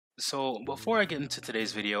So before I get into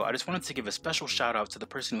today's video, I just wanted to give a special shout out to the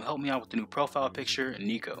person who helped me out with the new profile picture,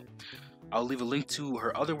 Niko. I'll leave a link to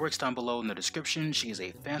her other works down below in the description. She is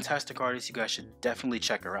a fantastic artist, you guys should definitely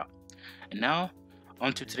check her out. And now,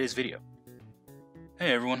 on to today's video.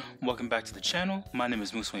 Hey everyone, welcome back to the channel. My name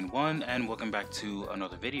is Moosewayne1 and welcome back to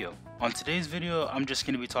another video. On today's video, I'm just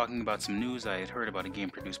going to be talking about some news I had heard about a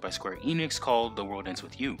game produced by Square Enix called The World Ends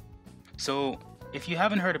With You. So, if you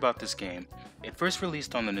haven't heard about this game, it first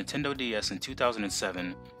released on the Nintendo DS in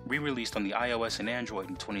 2007, re-released on the iOS and Android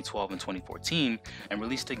in 2012 and 2014, and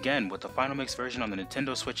released again with the final mix version on the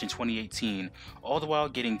Nintendo Switch in 2018, all the while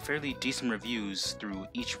getting fairly decent reviews through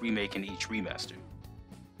each remake and each remaster.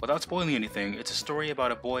 Without spoiling anything, it's a story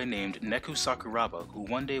about a boy named Neku Sakuraba who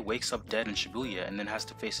one day wakes up dead in Shibuya and then has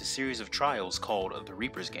to face a series of trials called the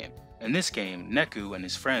Reaper's Game. In this game, Neku and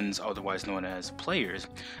his friends, otherwise known as players,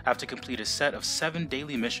 have to complete a set of 7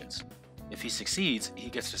 daily missions. If he succeeds, he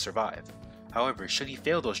gets to survive. However, should he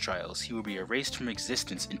fail those trials, he will be erased from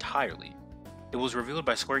existence entirely. It was revealed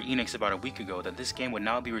by Square Enix about a week ago that this game would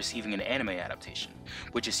now be receiving an anime adaptation,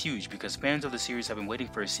 which is huge because fans of the series have been waiting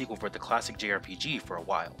for a sequel for the classic JRPG for a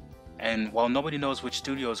while. And while nobody knows which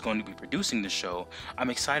studio is going to be producing the show, I'm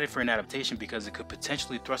excited for an adaptation because it could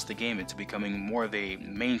potentially thrust the game into becoming more of a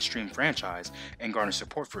mainstream franchise and garner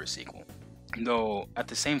support for a sequel. Though, at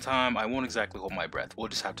the same time, I won't exactly hold my breath, we'll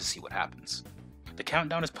just have to see what happens. The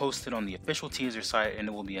countdown is posted on the official teaser site and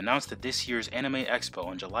it will be announced at this year's Anime Expo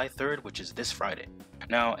on July 3rd, which is this Friday.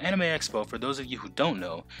 Now, Anime Expo, for those of you who don't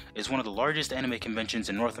know, is one of the largest anime conventions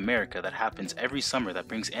in North America that happens every summer that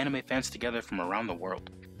brings anime fans together from around the world.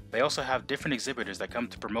 They also have different exhibitors that come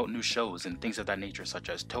to promote new shows and things of that nature such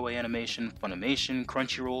as TWEWY Animation, Funimation,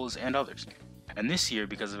 Crunchyrolls, and others. And this year,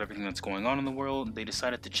 because of everything that's going on in the world, they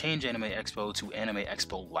decided to change Anime Expo to Anime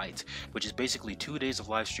Expo Lite, which is basically 2 days of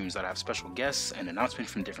live streams that have special guests and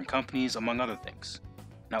announcements from different companies, among other things.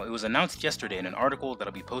 Now, it was announced yesterday in an article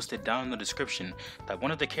that'll be posted down in the description that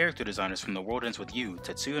one of the character designers from The World Ends With You,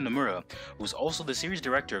 Tetsuya Nomura, who's also the series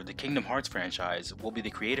director of the Kingdom Hearts franchise, will be the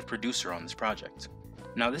creative producer on this project.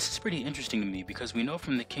 Now this is pretty interesting to me because we know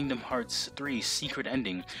from the Kingdom Hearts 3 secret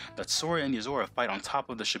ending that Sora and Yozora fight on top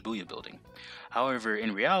of the Shibuya building. However,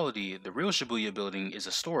 in reality, the real Shibuya building is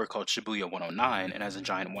a store called Shibuya 109 and has a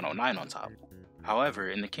giant 109 on top. However,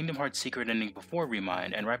 in the Kingdom Hearts secret ending before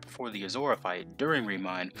Remind and right before the Yozora fight during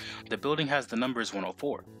Remind, the building has the numbers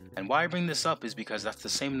 104. And why I bring this up is because that's the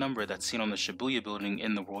same number that's seen on the Shibuya building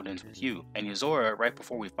in The World Ends With You, and Yozora, right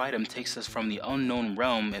before we fight him, takes us from the unknown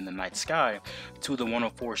realm in the night sky to the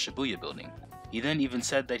 104 Shibuya building. He then even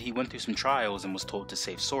said that he went through some trials and was told to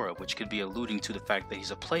save Sora, which could be alluding to the fact that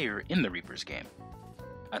he's a player in the Reaper's Game.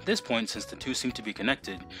 At this point, since the two seem to be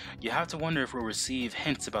connected, you have to wonder if we'll receive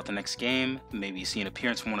hints about the next game, maybe see an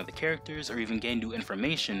appearance from one of the characters, or even gain new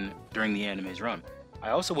information during the anime's run. I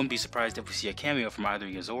also wouldn't be surprised if we see a cameo from either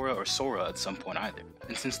Yozora or Sora at some point either.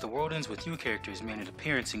 And since the World Ends With You characters made an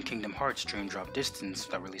appearance in Kingdom Hearts Dream Drop Distance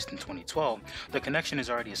that released in 2012, the connection is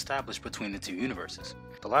already established between the two universes.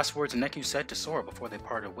 The last words Neku said to Sora before they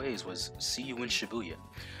parted ways was, "See you in Shibuya."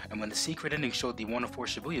 And when the secret ending showed the 104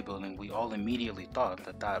 Shibuya building, we all immediately thought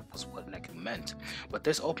that that was what Neku meant. But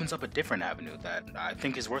this opens up a different avenue that I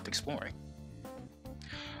think is worth exploring.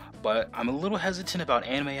 But I'm a little hesitant about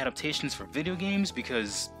anime adaptations for video games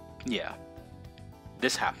because, yeah,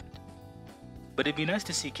 this happened. But it'd be nice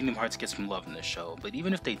to see Kingdom Hearts get some love in this show, but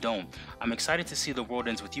even if they don't, I'm excited to see The World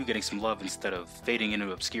Ends With You getting some love instead of fading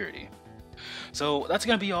into obscurity. So that's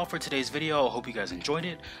gonna be all for today's video. I hope you guys enjoyed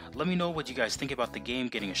it. Let me know what you guys think about the game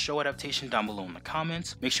getting a show adaptation down below in the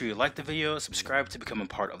comments. Make sure you like the video, subscribe to become a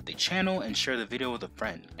part of the channel, and share the video with a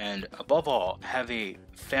friend. And above all, have a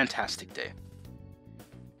fantastic day.